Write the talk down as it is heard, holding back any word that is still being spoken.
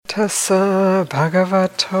Tassa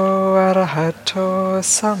bhagavato arahato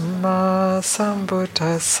samma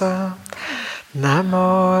sambuddhassa.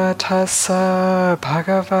 Namo tassa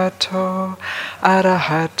bhagavato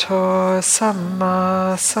arahato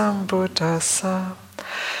samma sambuddhassa.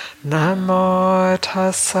 Namo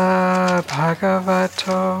tassa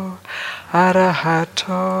bhagavato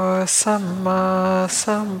arahato samma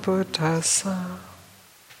sambuddhassa.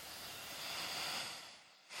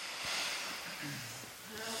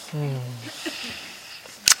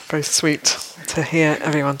 Very sweet to hear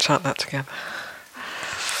everyone chant that together.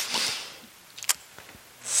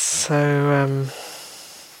 So,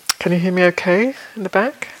 can you hear me okay in the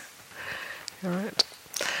back? All right.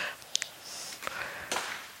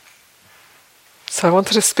 So I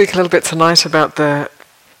wanted to speak a little bit tonight about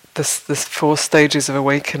this 4 stages of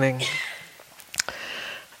awakening.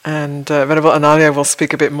 And Venerable Ayya will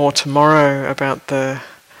speak a bit more tomorrow about the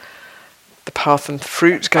path and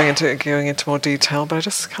fruit, going into more detail, but I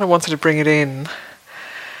just kind of wanted to bring it in.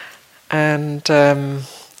 And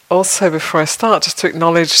also, before I start, just to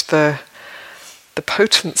acknowledge the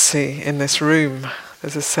potency in this room.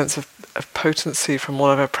 There's a sense of potency from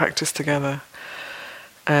all of our practice together,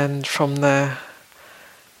 and from the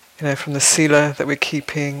sila that we're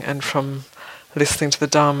keeping, and from listening to the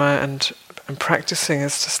Dharma and practicing.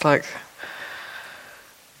 It's just like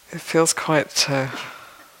it feels quite a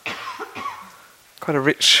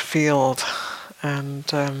rich field, and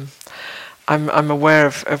I'm aware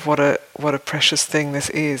of what a precious thing this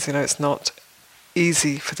is. It's not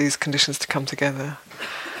easy for these conditions to come together.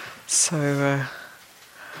 So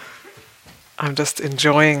I'm just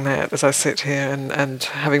enjoying that as I sit here and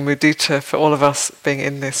having mudita for all of us being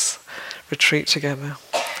in this retreat together.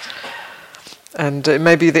 And it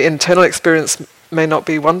may be the internal experience may not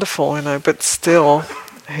be wonderful, but still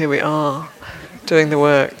here we are doing the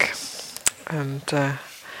work. And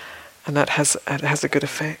that has a good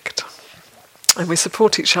effect, and we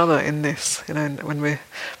support each other in this. When we're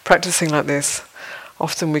practicing like this,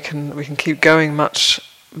 often we can keep going much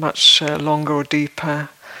longer or deeper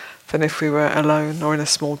than if we were alone or in a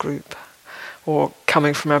small group, or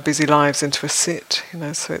coming from our busy lives into a sit.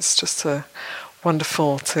 So it's just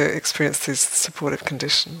wonderful to experience these supportive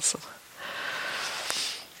conditions.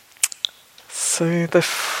 So the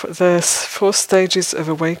 4 stages of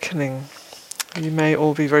awakening. You may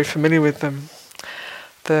all be very familiar with them.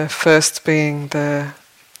 The first being the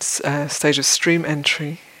stage of stream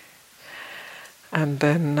entry, and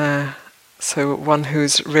then so one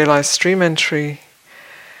who's realized stream entry,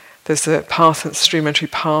 there's the stream entry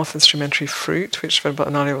path and stream entry fruit, which Venerable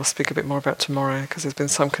Ayya will speak a bit more about tomorrow, because there's been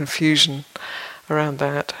some confusion around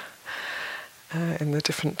that in the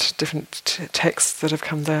different texts that have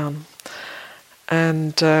come down.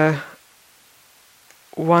 And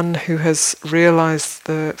one who has realized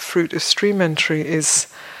the fruit of stream entry is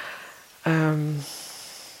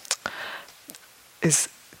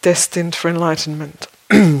destined for enlightenment.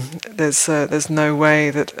 There's no way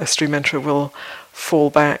that a stream enterer will fall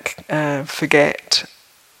back, forget,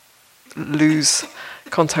 lose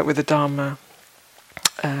contact with the Dharma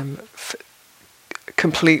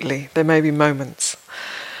completely. There may be moments,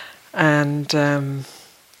 and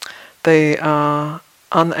they are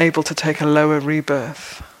unable to take a lower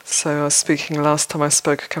rebirth. So I was speaking last time I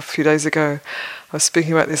spoke a few days ago, I was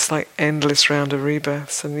speaking about this like endless round of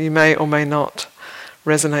rebirths, and you may or may not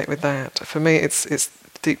resonate with that. For me it's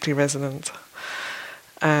deeply resonant,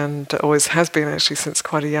 and always has been actually since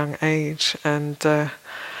quite a young age. And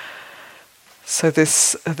so the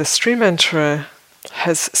stream enterer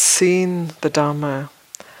has seen the Dharma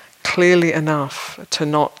clearly enough to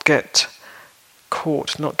not get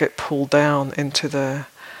caught, not get pulled down into the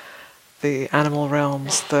animal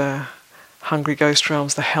realms, the hungry ghost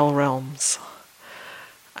realms, the hell realms,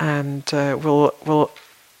 and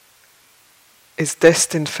is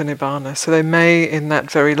destined for Nibbana. So they may in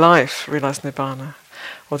that very life realize Nibbana,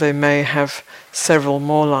 or they may have several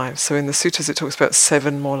more lives. So in the suttas it talks about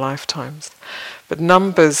 7 more lifetimes, but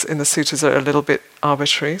numbers in the suttas are a little bit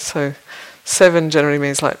arbitrary. So 7 generally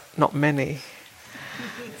means like not many,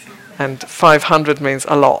 and 500 means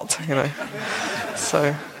a lot,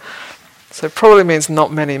 So it probably means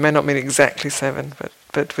not many. It may not mean exactly 7,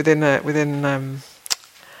 but within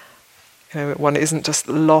one isn't just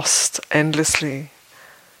lost endlessly,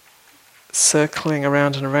 circling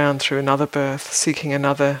around and around through another birth, seeking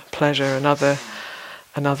another pleasure,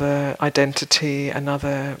 another identity,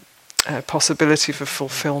 another possibility for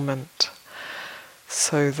fulfillment.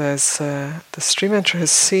 So there's the stream enterer has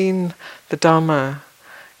seen the Dharma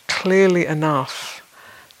clearly enough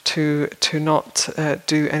to not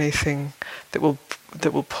do anything that will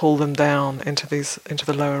will pull them down into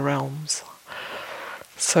the lower realms.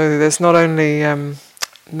 So there's not only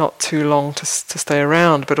not too long to stay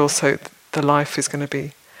around, but also the life is going to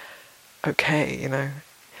be okay,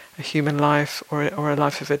 a human life or a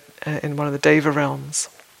life of it in one of the Deva realms.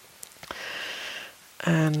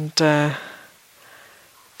 And the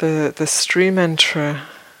stream enterer,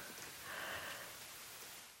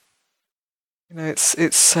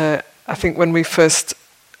 it's I think when I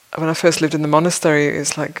first lived in the monastery, it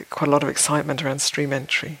was like quite a lot of excitement around stream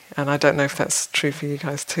entry, and I don't know if that's true for you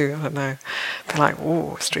guys too. I don't know. They're like,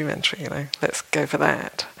 "Oh, stream entry, let's go for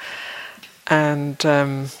that." And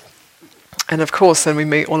of course, then we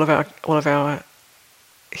meet all of our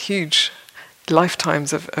huge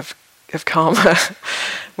lifetimes of karma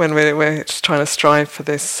when we're just trying to strive for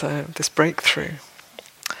this breakthrough,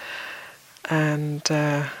 and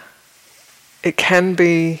it can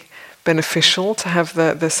be beneficial to have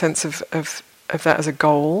the sense of that as a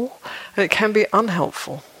goal, and it can be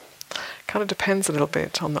unhelpful. It kind of depends a little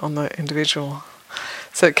bit on the individual.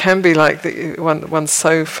 So it can be like that one's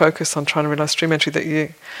so focused on trying to realize stream entry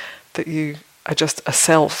that you are just a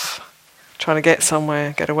self trying to get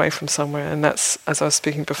somewhere, get away from somewhere, and that's, as I was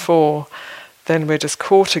speaking before, then we're just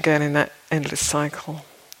caught again in that endless cycle.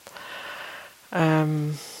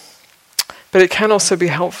 But it can also be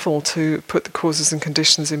helpful to put the causes and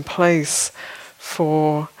conditions in place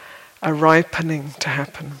for a ripening to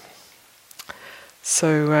happen.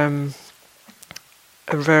 So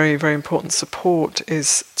a very, very important support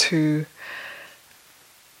is to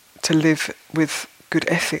live with good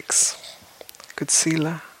ethics, good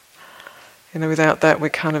sila. Without that we're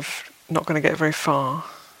kind of not going to get very far.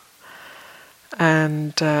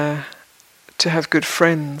 And to have good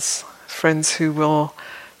friends who will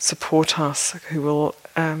support us, who will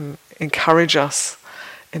encourage us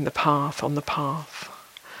on the path.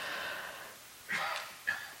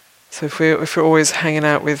 So if we're always hanging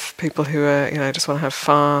out with people who are, just want to have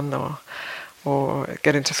fun or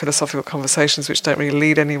get into philosophical conversations which don't really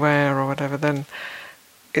lead anywhere or whatever, then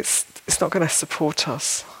it's not going to support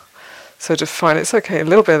us. So to find, it's okay, a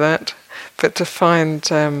little bit of that, but to find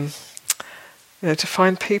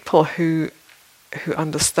people who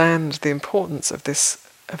understand the importance of this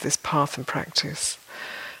path and practice,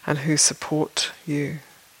 and who support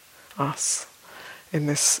us in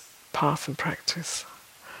this path and practice.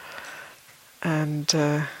 And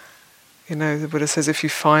the Buddha says, if you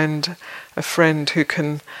find a friend who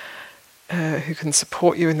can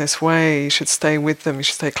support you in this way, you should stay with them. You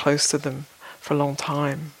should stay close to them for a long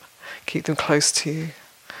time. Keep them close to you.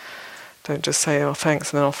 Don't just say, "Oh,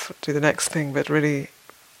 thanks," and then off do the next thing. But really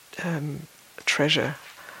treasure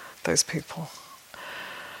those people.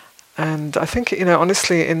 And I think,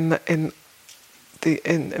 honestly, in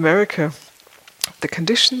America, the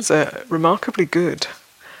conditions are remarkably good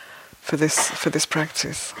for this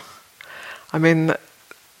practice. I mean,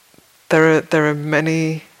 there are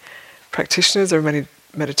many practitioners, there are many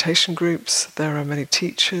meditation groups, there are many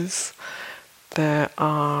teachers, there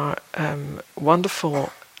are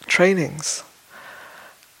wonderful trainings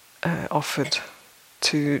offered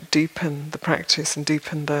to deepen the practice and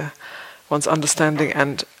deepen one's understanding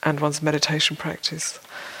and one's meditation practice.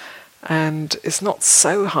 And it's not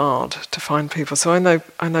so hard to find people. So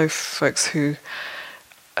I know folks who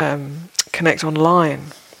connect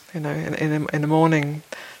online. In the morning,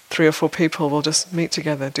 3 or 4 people will just meet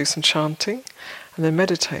together, do some chanting, and then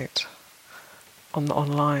meditate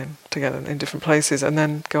online together in different places, and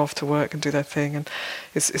then go off to work and do their thing. And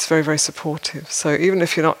it's very, very supportive. So even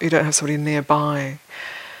if you don't have somebody nearby,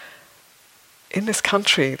 in this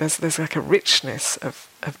country there's like a richness of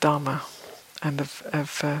Dharma and of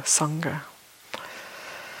Sangha.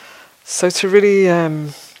 So to really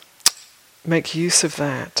make use of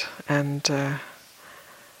that and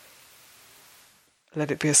let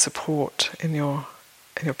it be a support in your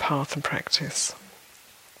path and practice.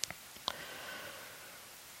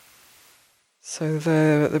 So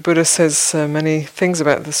the Buddha says many things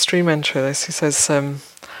about the stream entry. He says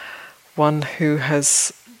one who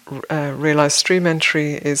has realized stream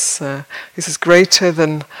entry is greater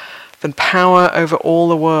than power over all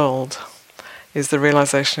the world is the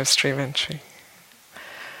realization of stream entry.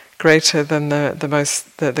 Greater than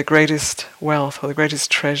the greatest wealth or the greatest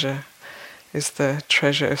treasure is the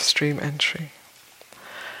treasure of stream entry.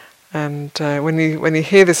 And when you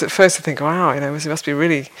hear this at first, you think, wow, it must be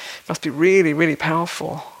really, really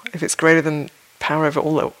powerful if it's greater than power over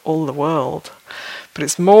all the world. But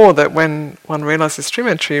it's more that when one realizes stream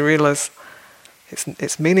entry, you realize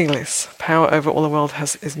it's meaningless. Power over all the world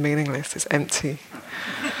is meaningless. It's empty.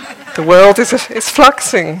 The world is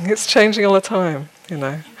fluxing. It's changing all the time.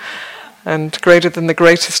 and greater than the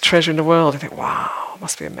greatest treasure in the world. You think, wow,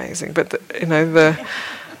 must be amazing. But the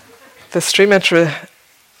stream enterer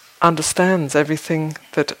understands everything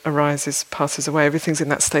that arises, passes away. Everything's in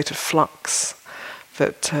that state of flux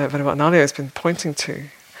that Venerable has been pointing to.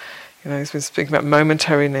 He's been speaking about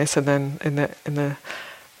momentariness, and then in the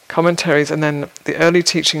commentaries, and then the early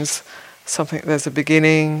teachings, there's a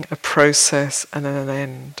beginning, a process, and then an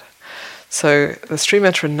end. So the stream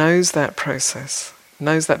enterer knows that process,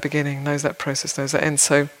 knows that beginning, knows that process, knows that end.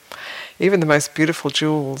 So even the most beautiful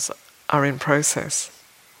jewels are in process.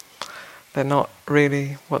 They're not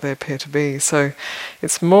really what they appear to be. So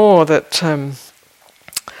it's more that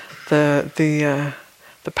the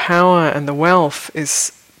power and the wealth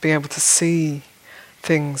is being able to see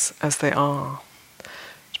things as they are,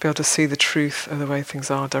 to be able to see the truth of the way things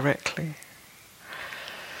are directly.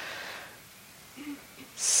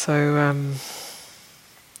 So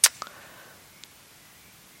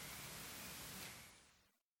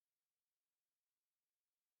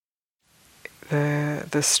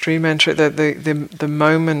the stream entry, the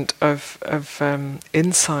moment of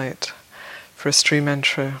insight for a stream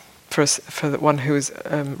enterer, for the one who has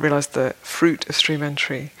realized the fruit of stream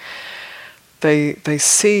entry, they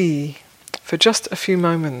see for just a few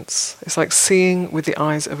moments. It's like seeing with the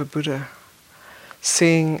eyes of a Buddha,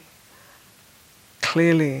 seeing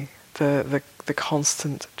clearly the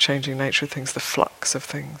constant changing nature of things, the flux of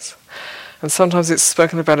things. And sometimes it's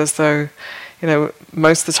spoken about as though,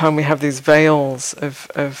 most of the time we have these veils of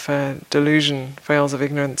delusion, veils of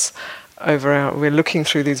ignorance we're looking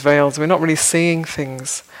through these veils, we're not really seeing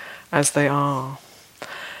things as they are.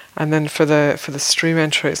 And then for the stream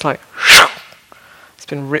enterer, it's like it's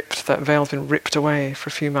been ripped, that veil's been ripped away for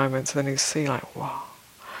a few moments, and then you see like, wow.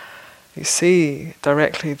 You see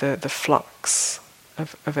directly the flux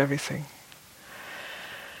of everything.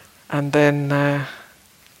 And then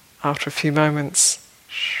after a few moments,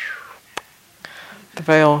 the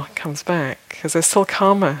veil comes back, because there's still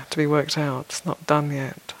karma to be worked out. It's not done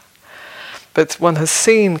yet. But one has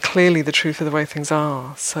seen clearly the truth of the way things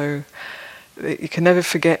are, so you can never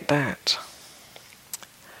forget that.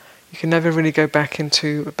 You can never really go back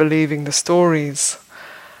into believing the stories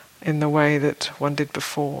in the way that one did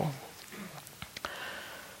before.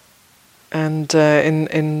 And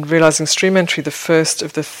in realizing stream entry, the first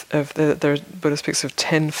of the Buddha speaks of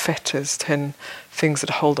 10 fetters, 10 things that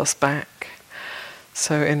hold us back.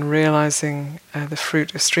 So in realizing the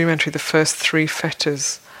fruit of stream entry, the first 3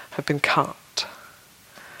 fetters have been cut.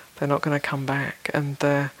 They're not going to come back. And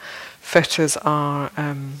the fetters are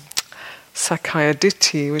Sakkaya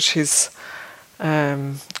Ditthi, which is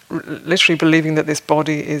literally believing that this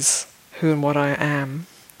body is who and what I am.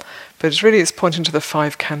 But it's pointing to the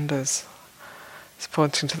 5 khandhas. It's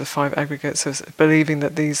pointing to the 5 aggregates. So it's believing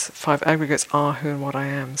that these 5 aggregates are who and what I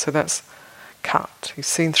am. So that's cut. You've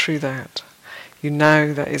seen through that. You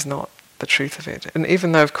know that is not the truth of it. And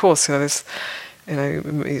even though, of course, there's,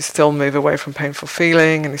 you still move away from painful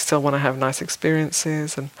feeling, and you still want to have nice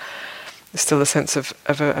experiences, and there's still a sense of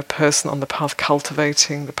a person on the path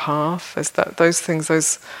cultivating the path. There's those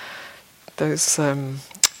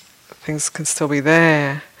things can still be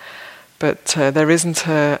there, but there isn't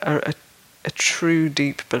a true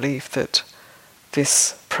deep belief that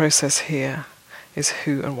this process here is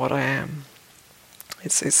who and what I am.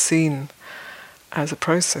 It's seen as a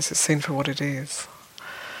process. It's seen for what it is.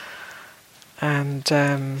 And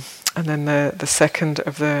then the second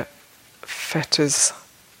of the fetters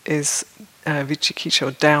is vicikicca,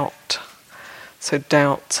 or doubt. So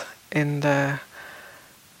doubt in the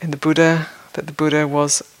Buddha, that the Buddha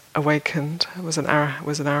was awakened, was an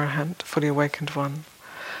arahant, fully awakened one.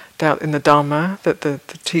 Doubt in the Dhamma, that the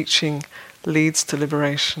teaching leads to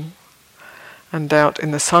liberation. And doubt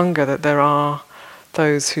in the Sangha, that there are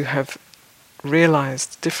those who have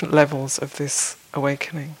realized different levels of this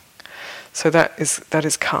awakening. So that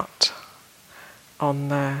is cut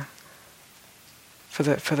on for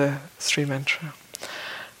the stream enterer.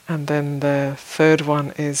 And then the third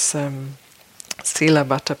one is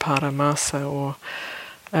Silabata Paramasa, or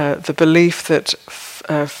the belief that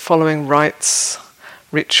following rites,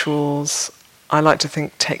 rituals, I like to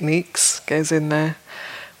think techniques goes in there,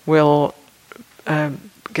 will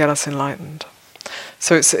get us enlightened.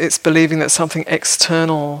 So it's believing that something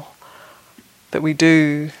external that we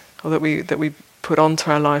do, or that we put onto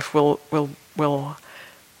our life will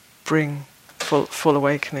bring full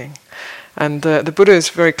awakening. And the Buddha is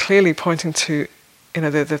very clearly pointing to,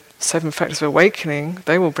 the 7 factors of awakening.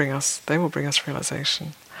 They will bring us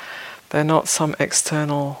realization. They're not some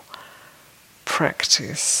external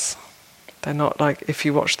practice. They're not like if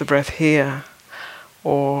you watch the breath here,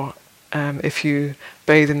 or if you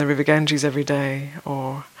bathe in the river Ganges every day,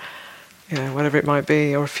 or whatever it might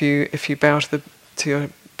be, or if you bow to your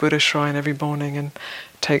Buddha shrine every morning and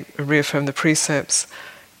reaffirm the precepts,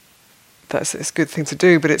 it's a good thing to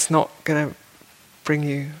do, but it's not going to bring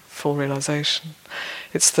you full realization.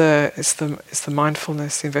 It's the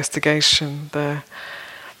mindfulness, the investigation, the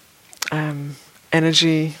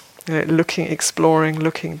energy, exploring,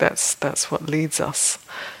 looking. That's what leads us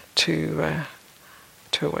to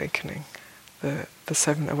awakening, the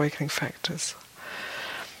 7 awakening factors.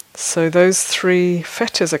 So those 3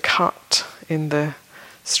 fetters are cut in the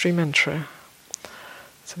stream enterer.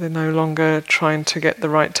 So they're no longer trying to get the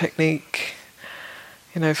right technique.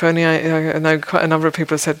 If only I know quite a number of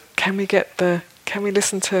people have said, can we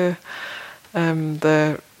listen to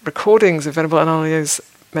the recordings of Venerable Anandabodhi's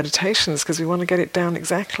meditations, because we want to get it down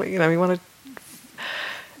exactly. We want to.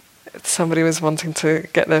 Somebody was wanting to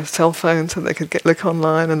get their cell phone so they could look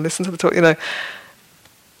online and listen to the talk.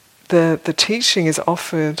 The teaching is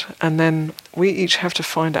offered, and then we each have to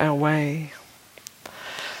find our way.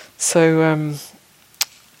 So,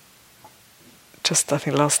 just I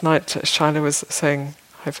think last night, Shaila was saying,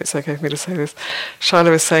 I hope it's okay for me to say this,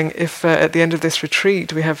 Shaila was saying, if at the end of this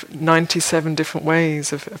retreat we have 97 different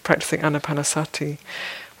ways of practicing Anapanasati,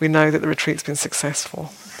 we know that the retreat's been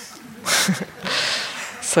successful.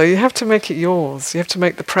 So you have to make it yours. You have to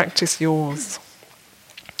make the practice yours.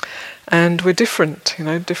 And we're different,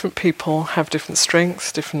 different people have different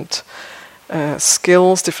strengths, different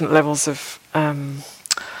skills, different levels of,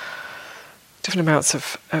 different amounts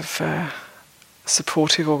of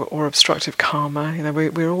supportive or obstructive karma.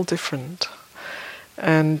 We're all different.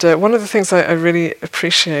 And one of the things I really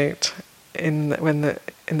appreciate in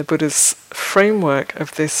the Buddha's framework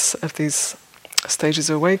of these stages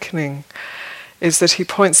of awakening is that he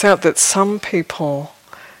points out that some people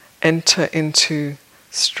enter into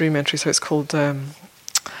stream entry. So it's called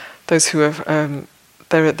those who have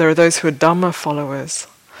there are those who are Dhamma followers,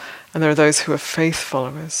 and there are those who are faith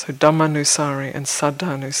followers. So Dhammanusari and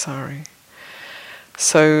Saddhanusari.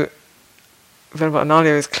 So Venerable Ananda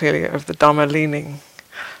is clearly of the Dhamma leaning.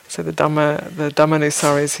 So the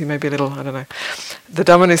Dhammanusaris, he may be a little, I don't know. The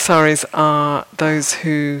Dhammanusaris are those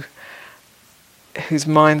whose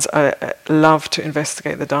minds love to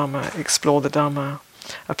investigate the Dhamma, explore the Dhamma,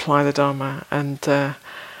 apply the Dhamma,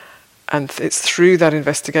 and it's through that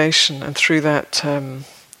investigation and through that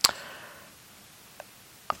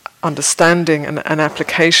understanding and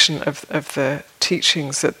application of the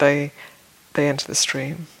teachings that they enter the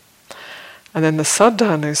stream. And then the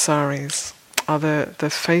Saddhanusaris are the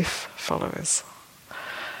faith followers.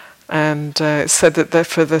 And it's said that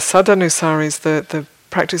for the Saddhanusaris, the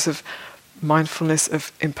practice of mindfulness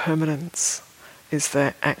of impermanence is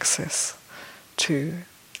their access to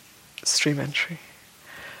stream entry.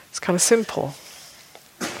 It's kind of simple.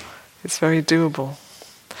 It's very doable.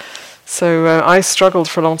 So I struggled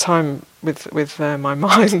for a long time with my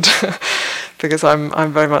mind because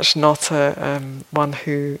I'm very much not one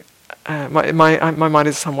who my mind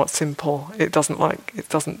is somewhat simple. It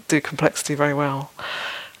doesn't do complexity very well,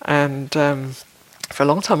 and for a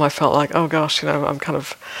long time I felt like, oh gosh, I'm kind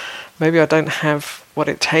of, maybe I don't have what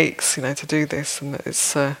it takes, to do this, and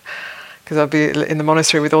it's because I'll be in the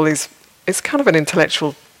monastery with all these. It's kind of an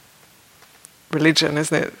intellectual religion,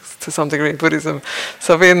 isn't it, to some degree, Buddhism.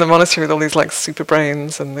 So I'll be in the monastery with all these super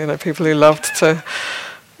brains and people who loved to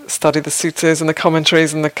study the suttas and the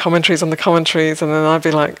commentaries on the commentaries, and then I'd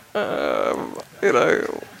be like,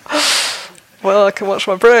 well, I can watch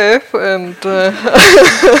my breath, and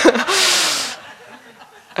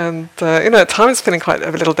and at times feeling quite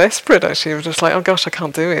a little desperate. Actually, I was just like, oh gosh, I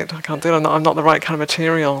can't do it. I'm not the right kind of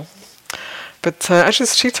material. But actually,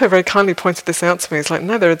 Chito very kindly pointed this out to me. It's like,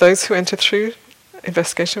 no, there are those who enter through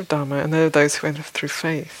investigation of Dhamma, and there are those who enter through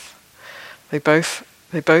faith. They're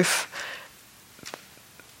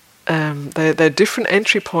different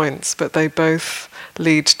entry points, but they both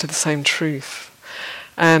lead to the same truth.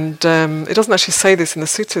 And it doesn't actually say this in the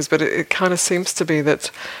suttas, but it kind of seems to be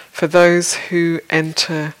that for those who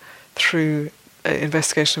enter through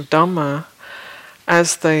investigation of Dhamma,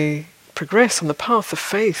 as they progress on the path, the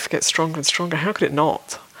faith gets stronger and stronger. How could it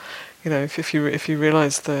not? If you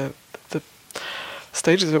realize the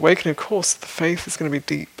stages of awakening, of course, the faith is going to be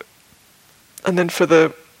deep. And then for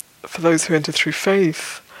those who enter through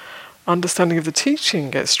faith, understanding of the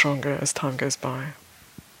teaching gets stronger as time goes by.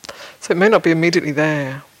 So it may not be immediately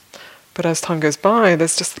there, but as time goes by,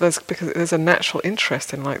 because there's a natural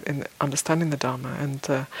interest in understanding the Dhamma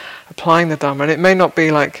and applying the Dhamma, and it may not be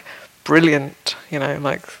brilliant,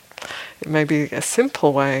 it may be a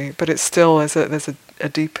simple way, but it's still there's a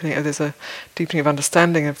deepening. There's a deepening of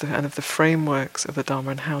understanding of the frameworks of the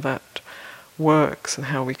Dharma and how that works and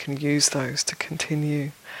how we can use those to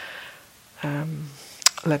continue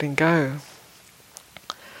letting go.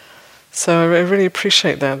 So I really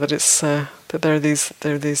appreciate that it's that there are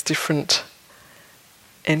these different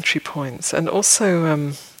entry points, and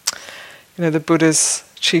also the Buddha's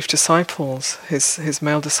chief disciples, his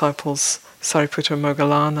male disciples Sariputta and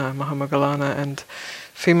Mahamoggallana, and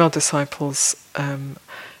female disciples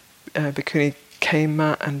Bhikkhuni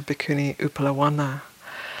Khema and Bhikkhuni Upalawana.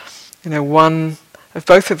 One of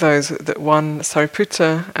both of those, that one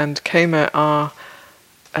Sariputta and Khema are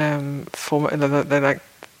they're like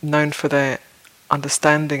known for their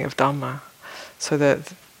understanding of Dhamma, so they're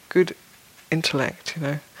good intellect,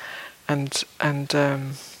 and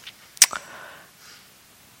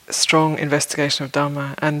strong investigation of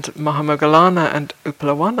Dhamma. And Mahamoggallana and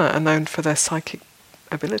Upalawana are known for their psychic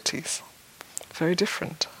abilities. Very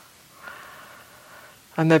different.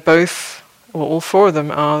 And they're both, all four of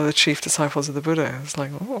them are the chief disciples of the Buddha. It's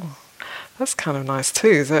like, oh, that's kind of nice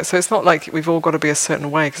too. So it's not like we've all got to be a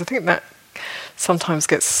certain way, because I think that sometimes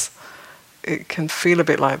it can feel a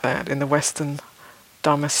bit like that in the Western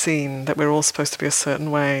Dharma scene, that we're all supposed to be a certain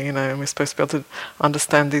way, and we're supposed to be able to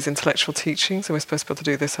understand these intellectual teachings, and we're supposed to be able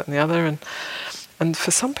to do this, that and the other, and for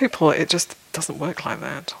some people it just doesn't work like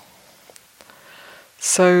that.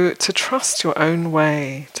 So to trust your own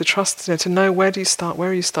way, to trust, to know where do you start, where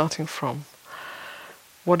are you starting from,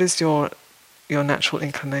 what is your natural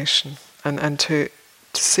inclination, and to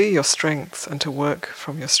see your strengths and to work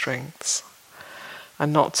from your strengths,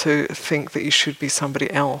 and not to think that you should be somebody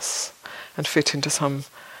else and fit into some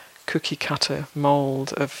cookie cutter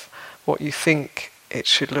mold of what you think it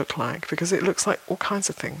should look like, because it looks like all kinds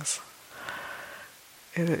of things.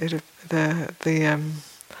 The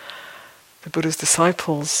Buddha's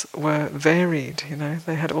disciples were varied,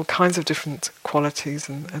 they had all kinds of different qualities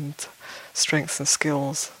and strengths and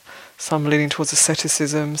skills, some leaning towards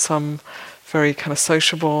asceticism, some very kind of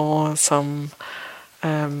sociable, some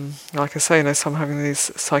like I say, some having these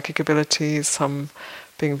psychic abilities, some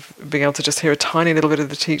being able to just hear a tiny little bit of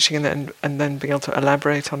the teaching and then being able to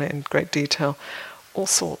elaborate on it in great detail. All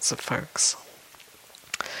sorts of folks.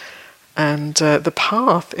 And the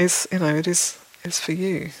path is, it is for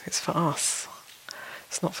you. It's for us.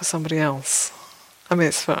 It's not for somebody else. I mean,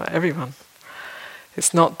 it's for everyone.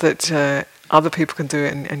 It's not that other people can do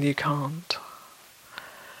it and you can't.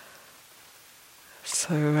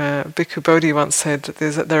 So Bhikkhu Bodhi once said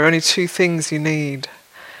that there are only two things you need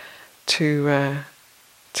to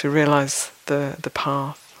realize the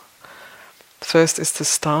path. The first is to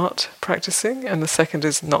start practicing, and the second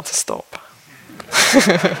is not to stop.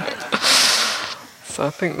 So I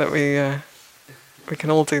think that we can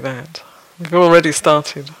all do that. We've already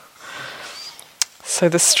started. So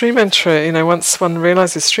the stream entry, once one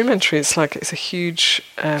realizes stream entry, it's a huge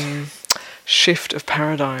shift of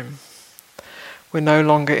paradigm. We're no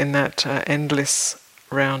longer in that endless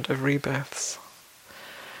round of rebirths,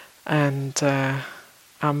 and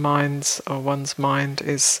our minds, or one's mind,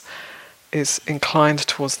 is inclined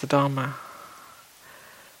towards the Dharma,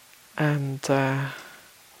 and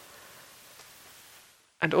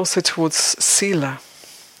also towards sila.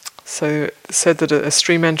 So it said that a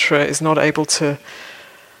stream enterer is not able to,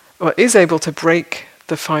 or is able to break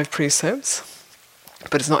the 5 precepts,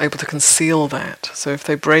 but is not able to conceal that. So if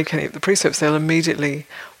they break any of the precepts, they'll immediately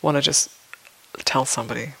want to just tell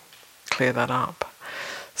somebody, clear that up.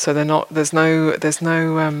 So there's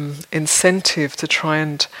no incentive to try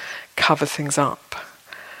and cover things up,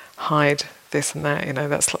 hide this and that.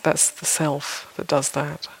 That's the self that does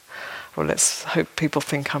that. Or let's hope people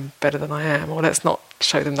think I'm better than I am, or let's not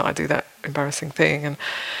show them that I do that embarrassing thing. And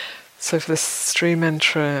so for the stream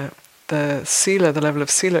enterer, the sila, the level of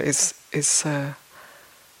sila is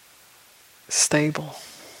stable.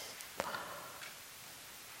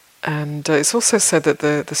 And it's also said that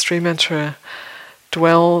the stream enterer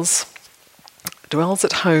dwells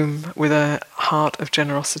at home with a heart of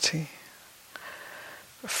generosity,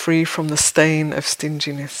 free from the stain of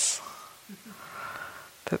stinginess.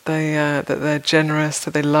 That they're generous,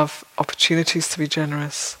 that they love opportunities to be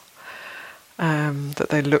generous, that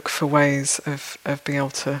they look for ways of being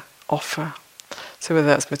able to offer. So whether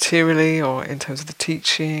that's materially, or in terms of the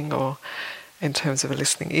teaching, or in terms of a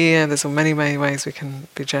listening ear, there's many, many ways we can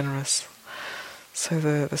be generous. So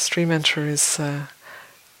the stream enterer is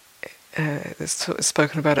it's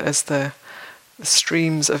spoken about it as the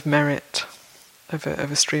streams of merit of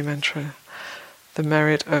a stream enterer. The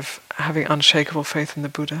merit of having unshakable faith in the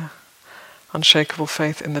Buddha, unshakable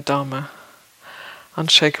faith in the Dhamma,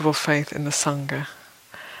 unshakable faith in the Sangha,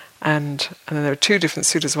 and then there are two different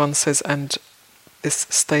sutras. One says, and this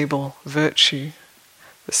stable virtue,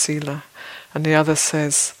 the sila, and the other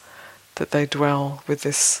says that they dwell with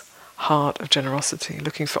this heart of generosity,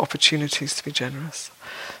 looking for opportunities to be generous.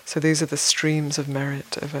 So these are the streams of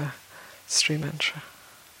merit of a stream mantra.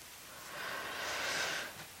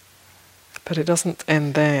 But it doesn't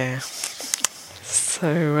end there. So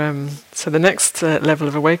the next level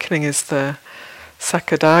of awakening is the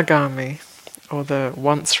sakadagami, or the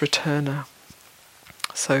once returner.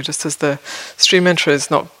 So just as the stream mantra is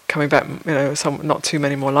not coming back, not too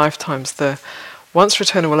many more lifetimes, the once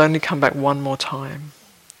returner will only come back one more time.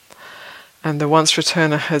 And the once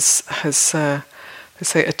returner has they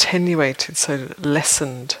say attenuated, so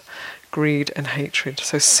lessened greed and hatred.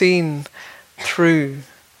 So seen through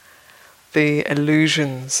the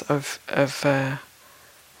illusions of the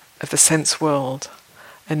sense world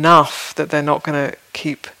enough that they're not going to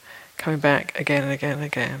keep coming back again and again and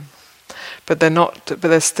again. But they're not. But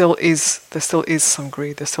there still is some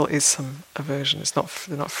greed. There still is some aversion.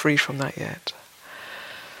 They're not free from that yet.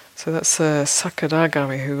 So that's a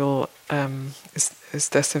sakadagami who will is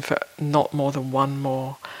destined for not more than one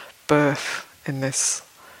more birth in this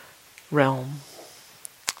realm.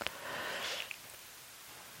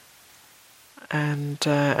 And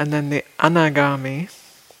then the anagami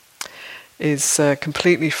is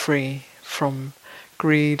completely free from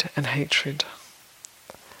greed and hatred.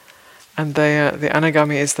 And the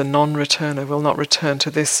anagami is the non-returner, will not return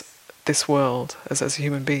to this world as a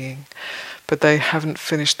human being, but they haven't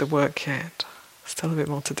finished the work yet. Still a bit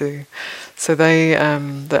more to do. So they,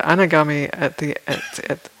 the anagami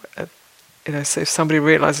so if somebody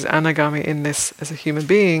realizes anagami in this as a human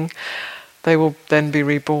being, they will then be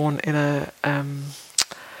reborn in a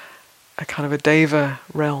kind of a deva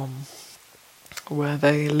realm, where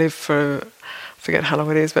they live for, I forget how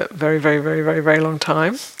long it is, but very, very, very, very, very long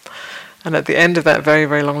time. And at the end of that very,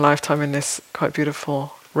 very long lifetime in this quite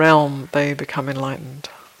beautiful realm, they become enlightened.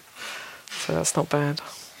 So that's not bad.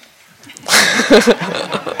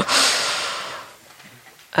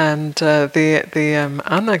 And the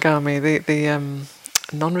anagami, the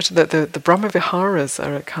non-return, the Brahma Viharas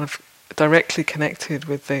are kind of directly connected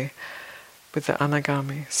with the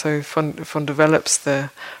anagami. So if one develops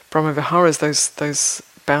the Brahma Viharas, those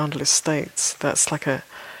boundless states, that's like an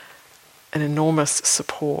enormous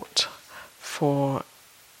support for.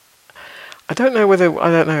 I don't know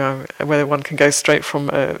whether one can go straight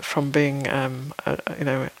from being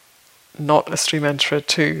not a stream mantra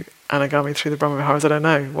to anagami through the Brahma Viharas. I don't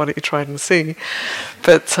know. Why don't you try it and see?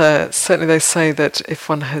 But certainly they say that if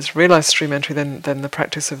one has realized stream entry, then the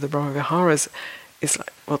practice of the Brahma Viharas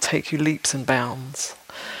will take you leaps and bounds.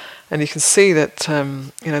 And you can see that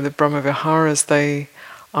the Brahma Viharas, they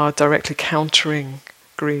are directly countering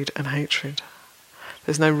greed and hatred.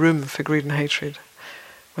 There's no room for greed and hatred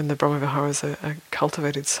when the Brahma Viharas are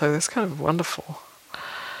cultivated. So that's kind of wonderful.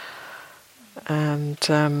 And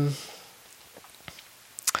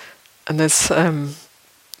there's so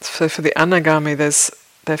for the anagami,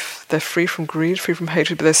 they're free from greed, free from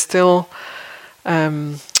hatred, but there's still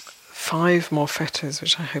 5 more fetters,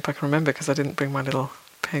 which I hope I can remember because I didn't bring my little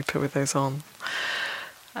paper with those on.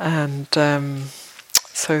 And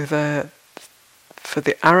so for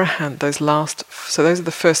the arahant, those are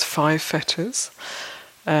the first 5 fetters.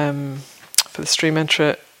 For the stream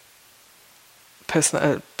mantra,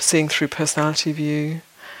 seeing through personality view,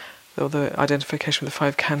 or the identification with the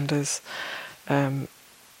 5 khandhas,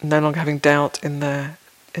 no longer having doubt in the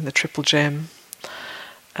triple gem,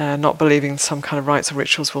 not believing some kind of rites or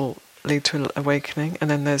rituals will lead to awakening, and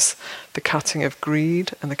then there's the cutting of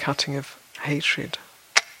greed and the cutting of hatred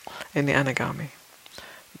in the anagami,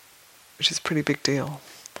 which is a pretty big deal.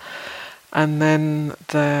 And then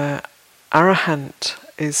the arahant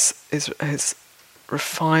is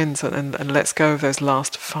refines and lets go of those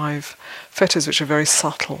last 5 fetters, which are very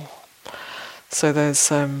subtle. So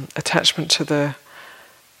there's attachment to the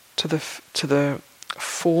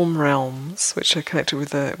form realms, which are connected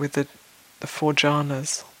with the 4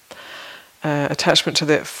 jhanas. Attachment to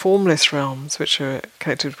the formless realms, which are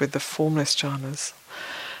connected with the formless jhanas.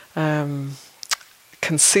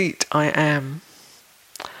 Conceit, I am.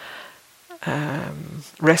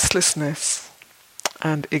 Restlessness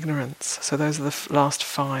and ignorance. So those are the last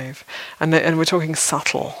 5, and we're talking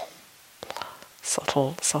subtle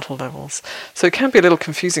levels. So it can be a little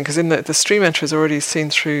confusing because in the stream mantra is already seen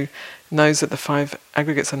through, knows that the 5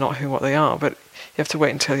 aggregates are not what they are, but you have to wait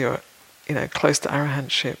until you're close to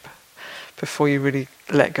arahantship before you really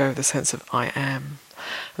let go of the sense of I am.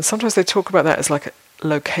 And sometimes they talk about that as like a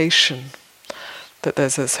location, that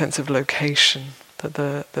there's a sense of location, that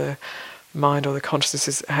the mind or the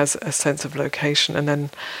consciousness has a sense of location, and then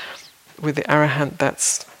with the arahant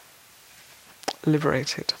that's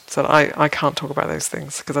liberated. So I can't talk about those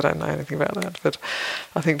things because I don't know anything about that, but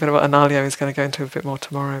I think Venerable Analayo is going to go into a bit more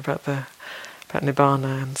tomorrow about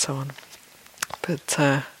Nibbana and so on. But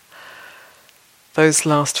those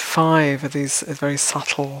last 5 are these very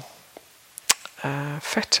subtle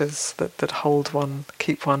fetters that hold one,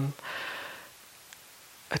 keep one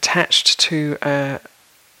attached to a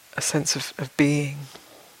sense of being.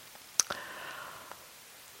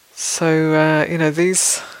 So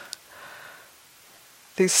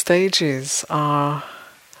these stages are,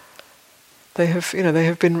 they have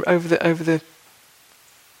been over the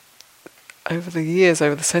years,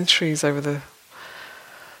 over the centuries, over the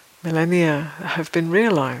millennia, have been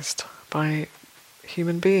realized by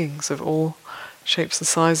human beings of all shapes and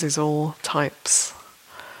sizes, all types,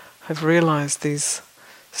 have realized these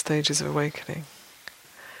stages of awakening.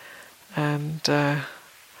 And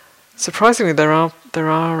surprisingly, there are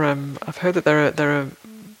I've heard that there are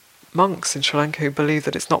monks in Sri Lanka who believe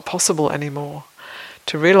that it's not possible anymore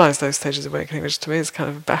to realize those stages of awakening, which to me is kind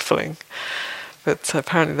of baffling. But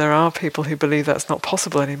apparently there are people who believe that's not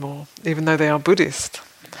possible anymore, even though they are Buddhist.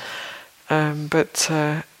 But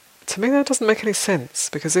to me that doesn't make any sense,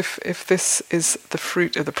 because if this is the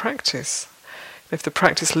fruit of the practice, if the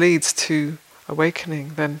practice leads to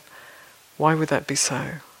awakening, then why would that be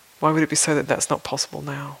so? Why would it be so that that's not possible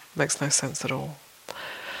now? Makes no sense at all.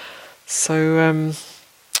 So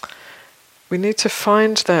we need to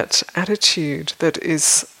find that attitude that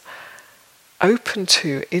is open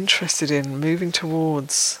to, interested in, moving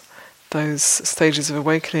towards those stages of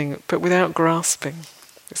awakening, but without grasping.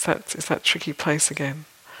 It's that tricky place again.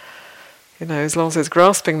 As long as there's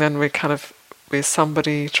grasping, then we're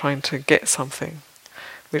somebody trying to get something,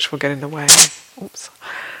 which will get in the way. Oops.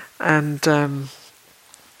 And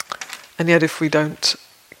yet if we don't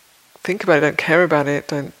think about it, don't care about it,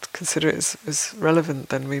 don't consider it as relevant,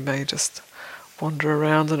 then we may just wander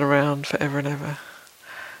around and around forever and ever,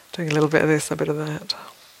 doing a little bit of this, a bit of that.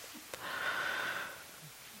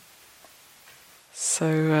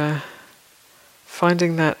 So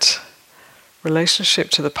finding that relationship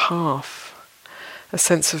to the path, a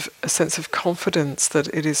sense of confidence that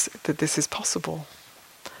this is possible.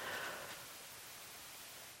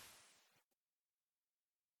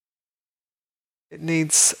 It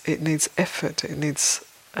needs effort. It needs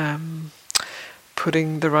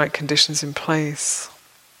putting the right conditions in place.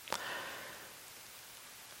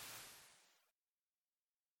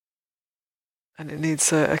 And it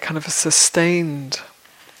needs a kind of a sustained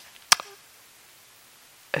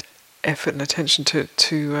effort and attention to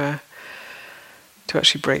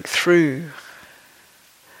actually break through.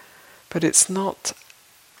 But it's not,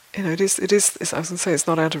 it is. I was going to say it's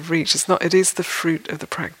not out of reach. It's not. It is the fruit of the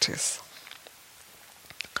practice.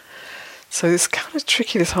 So it's kind of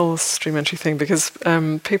tricky, this whole stream entry thing, because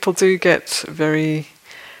people do get very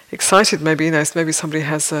excited. Maybe maybe somebody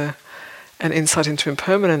has an insight into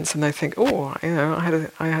impermanence, and they think, oh,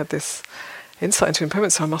 I had this insight into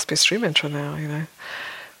impermanence, so I must be a stream enterer now,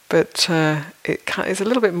 But it's a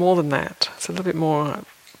little bit more than that. It's a little bit more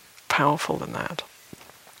powerful than that.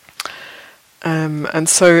 And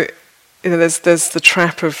so, there's the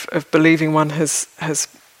trap of believing one has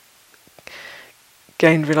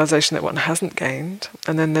gained realization that one hasn't gained,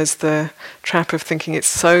 and then there's the trap of thinking it's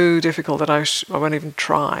so difficult that I won't even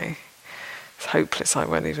try. It's hopeless. I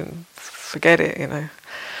won't even forget it.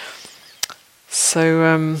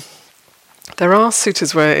 So there are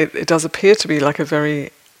suttas where it does appear to be like a very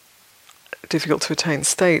difficult to attain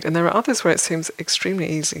state, and there are others where it seems extremely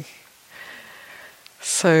easy.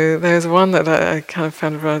 So there's one that I kind of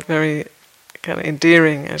found very kind of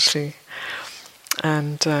endearing, actually,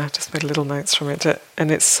 and just made little notes from it.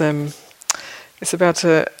 And it's about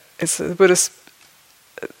the Buddhist.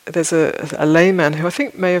 There's a layman who I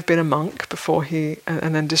think may have been a monk before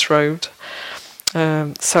and then disrobed,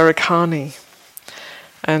 Sarakani,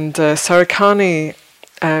 and Sarakani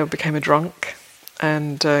became a drunk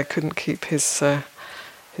and couldn't keep his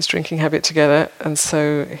drinking habit together, and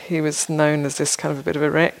so he was known as this kind of a bit of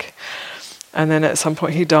a wreck. And then at some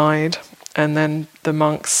point he died, and then the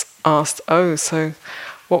monks asked, "Oh, so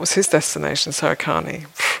what was his destination, Sarakani?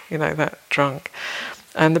 That drunk."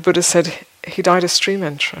 And the Buddha said, "He died a stream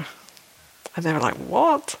enterer." And they were like,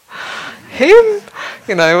 "What? Him?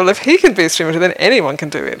 Well, if he can be a stream enterer, then anyone can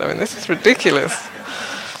do it. I mean, this is ridiculous."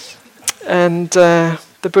 And the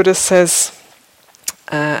Buddha says,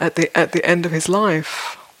 at the end of his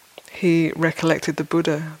life, he recollected the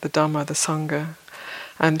Buddha, the Dhamma, the Sangha,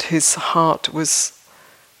 and his heart was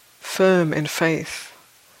firm in faith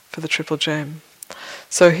for the Triple Gem.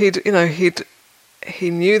 So he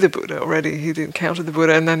knew the Buddha already. He'd encountered the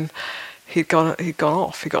Buddha, and then he'd gone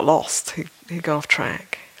off. He got lost. He'd gone off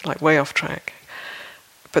track, like way off track.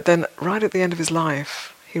 But then, right at the end of his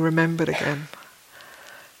life, he remembered again.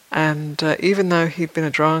 And even though he'd been a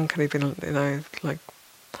drunk and he'd been, like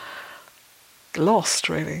lost,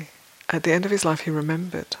 really, at the end of his life, he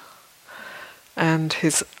remembered. And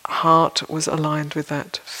his heart was aligned with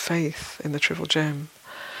that faith in the Triple Gem.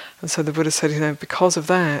 And so the Buddha said, because of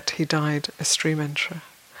that, he died a stream enterer.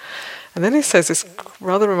 And then he says this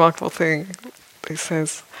rather remarkable thing. He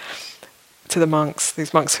says to the monks,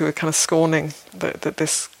 these monks who were kind of scorning that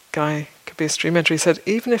this guy could be a stream enterer, he said,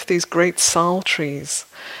 even if these great sal trees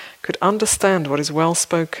could understand what is well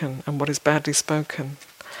spoken and what is badly spoken,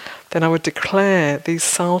 then I would declare these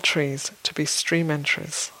sal trees to be stream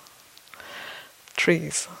enterers.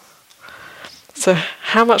 Trees. So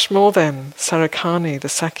how much more then Sarakani, the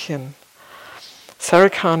Sakyan?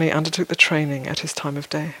 Sarakani undertook the training at his time of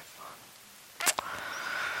death.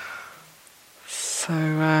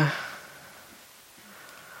 So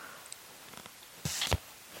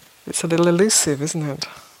it's a little elusive, isn't it?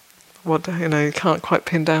 What you can't quite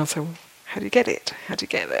pin down. So how do you get it? How do you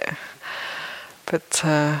get there? But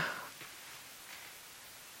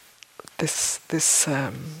this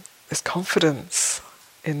confidence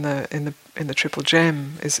in the Triple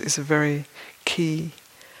Gem is a very key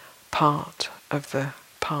part of the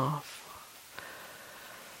path.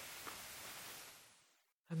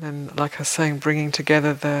 And then, like I was saying, bringing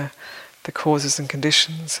together the causes and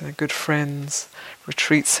conditions, good friends,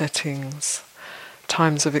 retreat settings,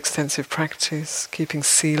 times of extensive practice, keeping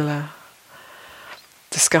sila,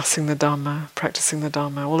 discussing the Dhamma, practicing the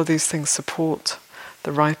Dhamma, all of these things support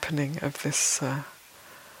the ripening of this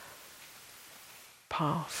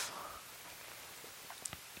path.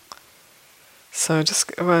 So I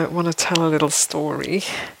just want to tell a little story.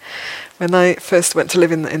 When I first went to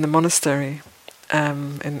live in the monastery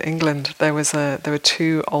in England, there were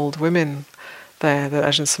two old women there that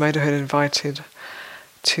Ajahn Sumedho had invited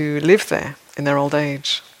to live there in their old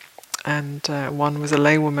age. And one was a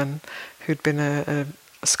laywoman who'd been a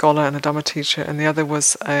scholar and a Dhamma teacher, and the other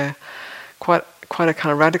was quite a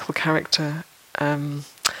kind of radical character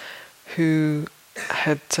who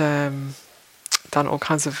had done all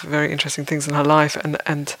kinds of very interesting things in her life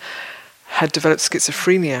and had developed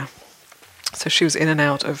schizophrenia. So she was in and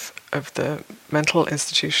out of the mental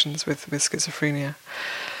institutions with schizophrenia.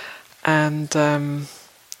 And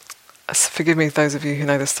forgive me, those of you who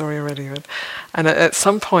know the story already. And at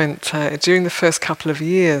some point, during the first couple of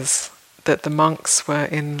years that the monks were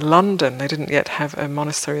in London, they didn't yet have a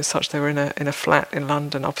monastery as such, they were in a flat in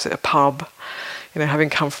London opposite a pub, having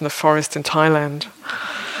come from the forest in Thailand.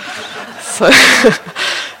 So,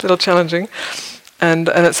 a little challenging. And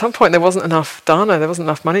at some point there wasn't enough dana, there wasn't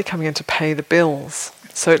enough money coming in to pay the bills.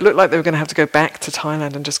 So it looked like they were going to have to go back to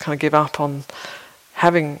Thailand and just kind of give up on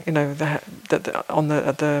having, the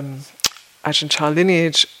Ajahn Chah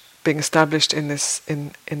lineage being established in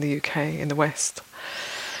the UK, in the West.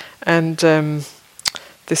 And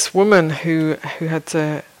this woman who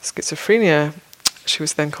had she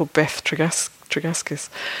was then called Beth Trigaskis,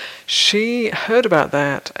 she heard about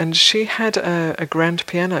that, and she had a grand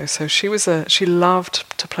piano. So she loved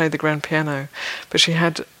to play the grand piano, but she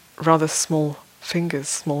had rather small fingers,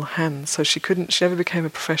 small hands, so she never became a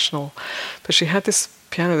professional. But she had this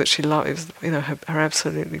piano that she loved. It was, her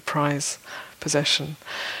absolutely prized possession.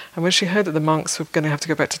 And when she heard that the monks were going to have to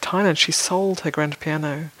go back to Thailand, she sold her grand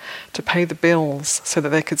piano to pay the bills so that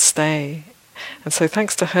they could stay. And so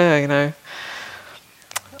thanks to her,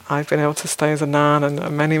 I've been able to stay as a nun,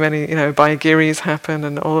 and many, Bhayagiris happened,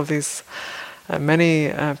 and all of these,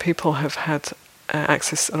 many people have had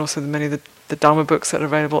access, and also many of the Dharma books that are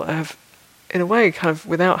available have, in a way, kind of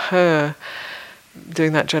without her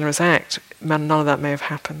doing that generous act, none of that may have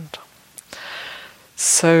happened.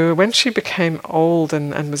 So when she became old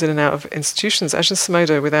and was in and out of institutions, Ajahn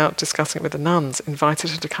Sumedho, without discussing it with the nuns, invited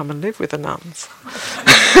her to come and live with the nuns.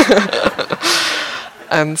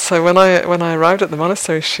 And so when I arrived at the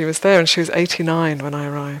monastery, she was there, and she was 89 when I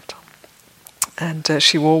arrived. And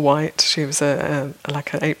she wore white. She was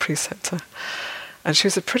like an 8 preceptor. And she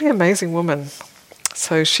was a pretty amazing woman.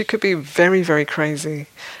 So she could be very, very crazy,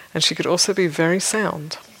 and she could also be very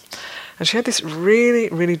sound. And she had this really,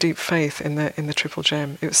 really deep faith in the Triple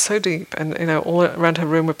Gem. It was so deep, and all around her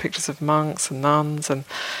room were pictures of monks and nuns and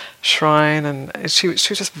shrine, and she was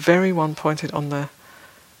just very one-pointed on the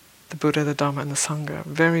Buddha, the Dhamma, and the Sangha.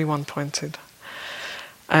 Very one-pointed.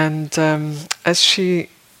 And as she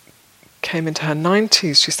came into her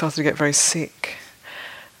 90s, she started to get very sick,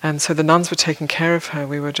 and so the nuns were taking care of her.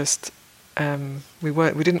 We were just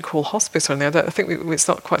we didn't call hospice or anything. I think it's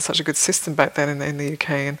not quite such a good system back then in the UK,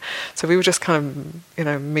 and so we were just kind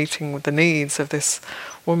of meeting with the needs of this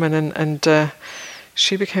woman, and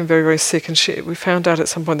she became very, very sick, and we found out at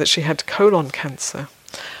some point that she had colon cancer,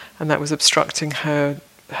 and that was obstructing her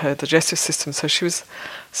digestive system. So she was,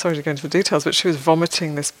 sorry to go into the details, but she was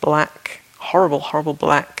vomiting this black, horrible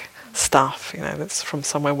black stuff, that's from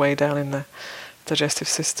somewhere way down in the digestive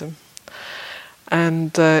system.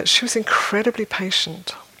 And she was incredibly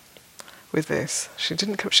patient with this. She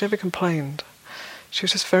never complained. She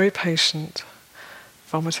was just very patient,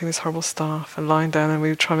 vomiting this horrible stuff and lying down, and we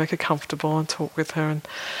would try and make her comfortable and talk with her,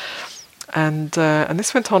 and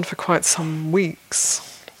this went on for quite some weeks.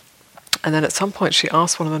 And then at some point she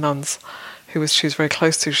asked one of the nuns she was very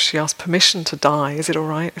close to, she asked permission to die. Is it all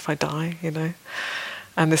right if I die,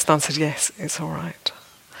 And this nun said, yes, it's all right.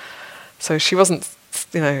 So she wasn't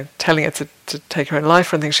telling her to take her own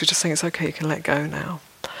life or anything. She was just saying, it's okay, you can let go now.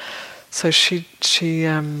 So she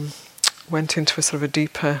went into a sort of a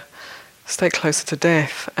deeper state, closer to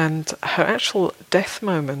death. And her actual death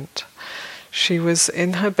moment, she was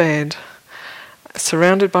in her bed,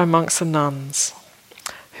 surrounded by monks and nuns,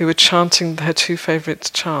 who were chanting her two favourite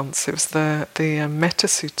chants. It was the Metta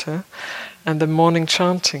Sutta and the morning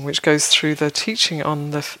chanting, which goes through the teaching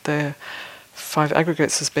on the 5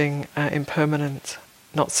 aggregates as being impermanent,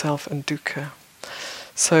 not self, and dukkha.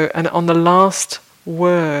 So, and on the last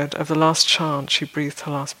word of the last chant, she breathed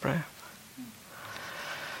her last breath.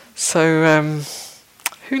 So,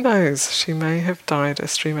 who knows? She may have died a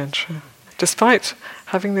stream enterer, despite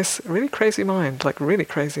having this really crazy mind, like really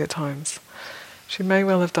crazy at times. She may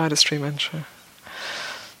well have died a stream enterer.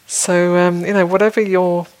 So, whatever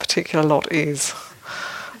your particular lot is,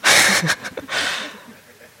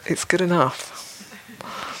 it's good enough.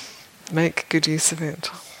 Make good use of it.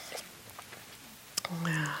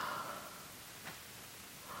 Yeah.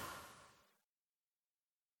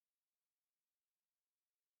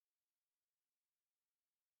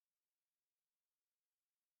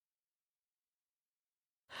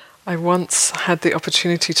 I once had the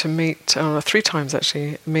opportunity to meet, 3 times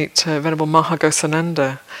actually, Venerable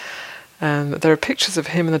Mahaghosananda. And there are pictures of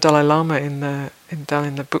him and the Dalai Lama down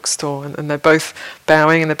in the bookstore, and they're both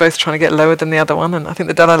bowing, and they're both trying to get lower than the other one. And I think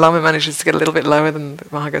the Dalai Lama manages to get a little bit lower than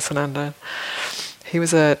Mahaghosananda. He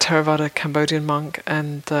was a Theravada Cambodian monk,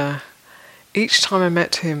 and each time I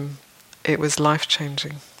met him, it was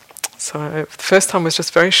life-changing. So the first time was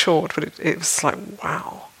just very short, but it was like,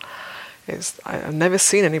 wow. I've never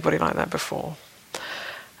seen anybody like that before.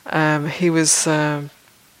 He was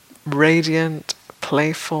radiant,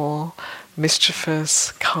 playful,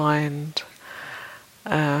 mischievous, kind.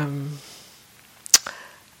 There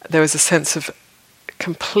was a sense of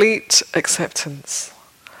complete acceptance.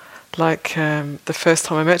 Like the first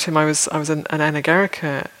time I met him, I was an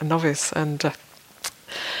anagarika, a novice, and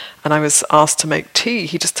I was asked to make tea.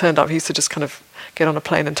 He just turned up. He used to just kind of get on a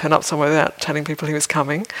plane and turn up somewhere without telling people he was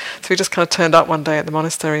coming. So he just kind of turned up one day at the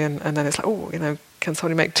monastery, and then it's like, can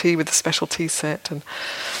somebody make tea with a special tea set? And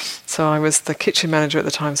so I was the kitchen manager at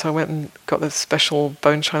the time, so I went and got the special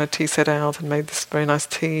bone china tea set out and made this very nice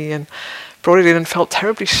tea and brought it in, and felt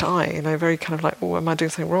terribly shy, very kind of like, am I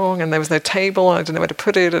doing something wrong? And there was no table, and I didn't know where to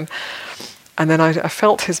put it. And then I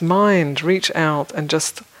felt his mind reach out, and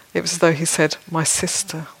just, it was as though he said, my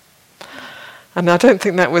sister. And I don't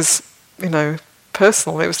think that was,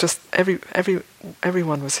 personal. It was just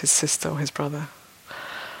everyone was his sister or his brother.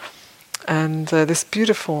 And this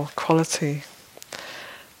beautiful quality.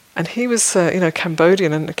 And he was,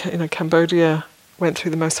 Cambodian, and Cambodia went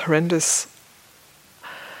through the most horrendous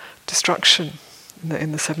destruction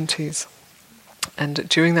in the 70s. And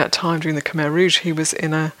during that time, during the Khmer Rouge, he was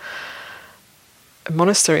in a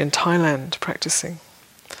monastery in Thailand practicing,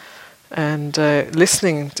 and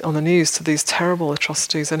listening on the news to these terrible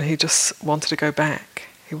atrocities, and he just wanted to go back.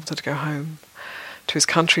 He wanted to go home to his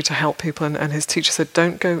country to help people, and his teacher said,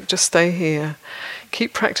 don't go, just stay here,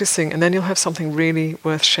 keep practicing, and then you'll have something really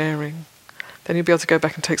worth sharing. Then you'll be able to go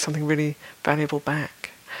back and take something really valuable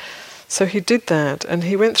back. So he did that, and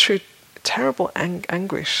he went through terrible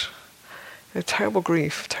anguish, terrible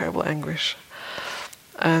grief, terrible anguish,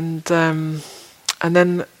 and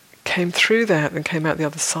then came through that and came out the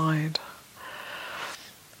other side.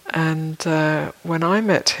 And when I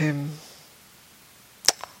met him,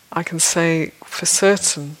 I can say for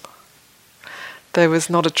certain there was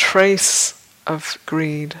not a trace of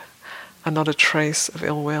greed and not a trace of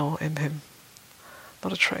ill will in him.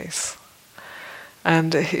 Not a trace.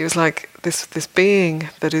 And he was like this being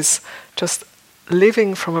that is just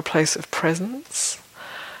living from a place of presence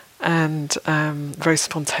and very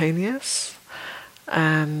spontaneous,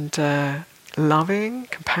 and loving,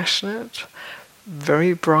 compassionate,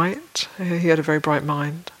 very bright. He had a very bright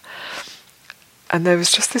mind. And there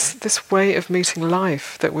was just this way of meeting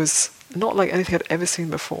life that was not like anything I'd ever seen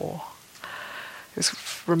before. It was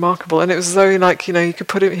remarkable, and it was as though, you could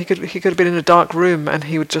put him. He could have been in a dark room, and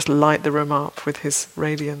he would just light the room up with his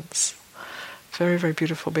radiance. Very, very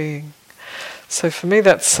beautiful being. So for me,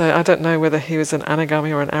 that's I don't know whether he was an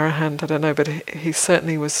anagami or an arahant. I don't know, but he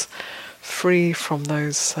certainly was free from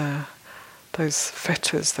those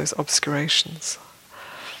fetters, those obscurations.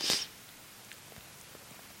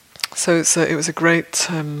 So it was a great,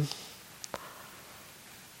 even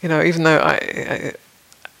though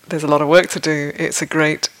there's a lot of work to do, it's a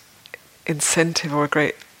great incentive or a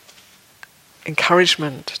great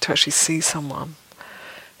encouragement to actually see someone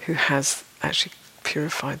who has actually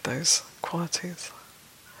purified those qualities.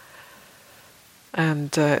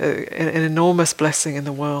 And an enormous blessing in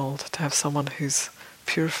the world to have someone who's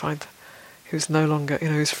purified, who's no longer,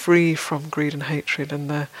 who's free from greed and hatred and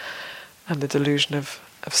the delusion of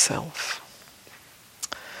self.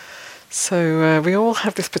 So we all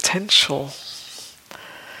have this potential,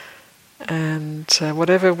 and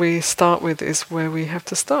whatever we start with is where we have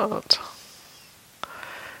to start.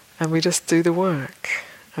 And we just do the work,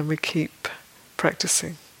 and we keep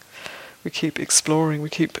practicing, we keep exploring, we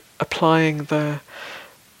keep applying the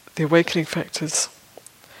awakening factors.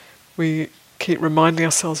 We keep reminding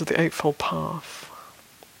ourselves of the Eightfold Path,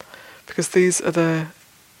 because these are the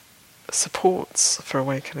supports for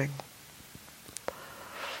awakening.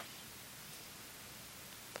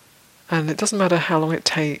 And it doesn't matter how long it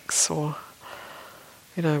takes, or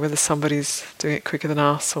whether somebody's doing it quicker than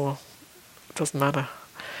us, or it doesn't matter.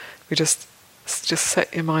 We just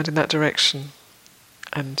set your mind in that direction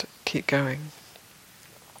and keep going.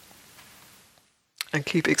 And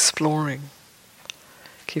keep exploring,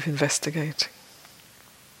 keep investigating.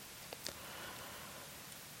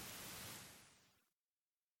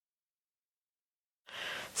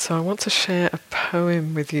 So I want to share a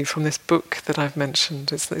poem with you from this book that I've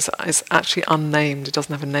mentioned. It's actually unnamed. It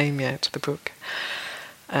doesn't have a name yet, the book.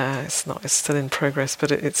 It's still in progress,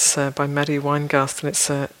 but it's by Maddie Weingast, and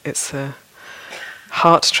it's a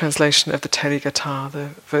heart translation of the Therigatha,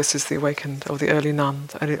 the verses the awakened, or the early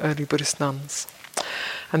nuns, early Buddhist nuns.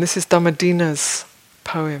 And this is Dhammadina's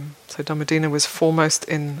poem. So Dhammadina was foremost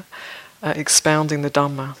in expounding the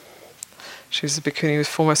Dhamma. She was a bhikkhuni who was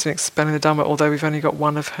foremost in expounding the Dhamma, although we've only got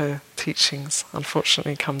one of her teachings,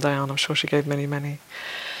 unfortunately, come down. I'm sure she gave many, many.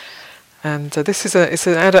 And this is it's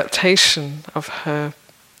an adaptation of her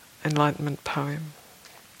enlightenment poem.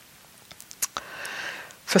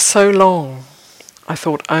 For so long, I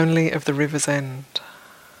thought only of the river's end.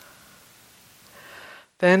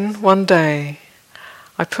 Then, one day,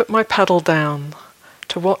 I put my paddle down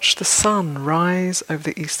to watch the sun rise over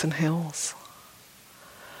the eastern hills,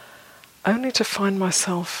 only to find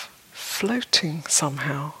myself floating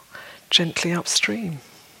somehow gently upstream.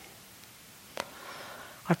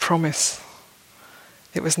 I promise,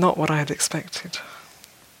 it was not what I had expected.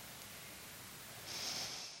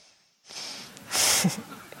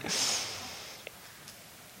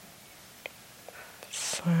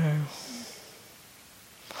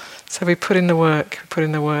 So we put in the work,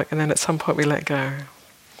 and then at some point we let go.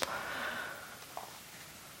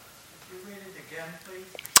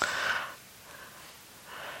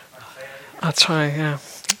 I'll try, yeah.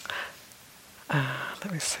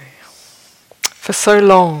 Let me see. For so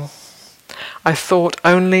long, I thought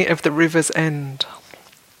only of the river's end.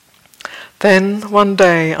 Then, one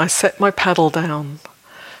day, I set my paddle down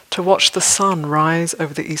to watch the sun rise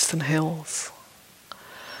over the eastern hills,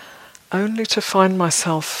 only to find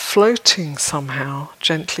myself floating somehow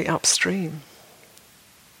gently upstream.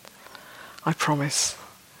 I promise,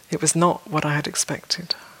 it was not what I had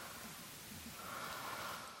expected.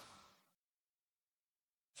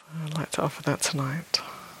 I'd like to offer that tonight.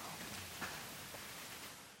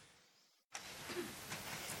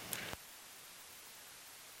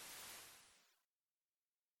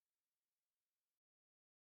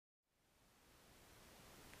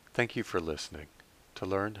 Thank you for listening. To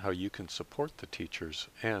learn how you can support the teachers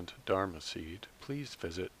and Dharma Seed, please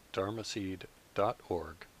visit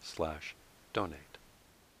dharmaseed.org/donate.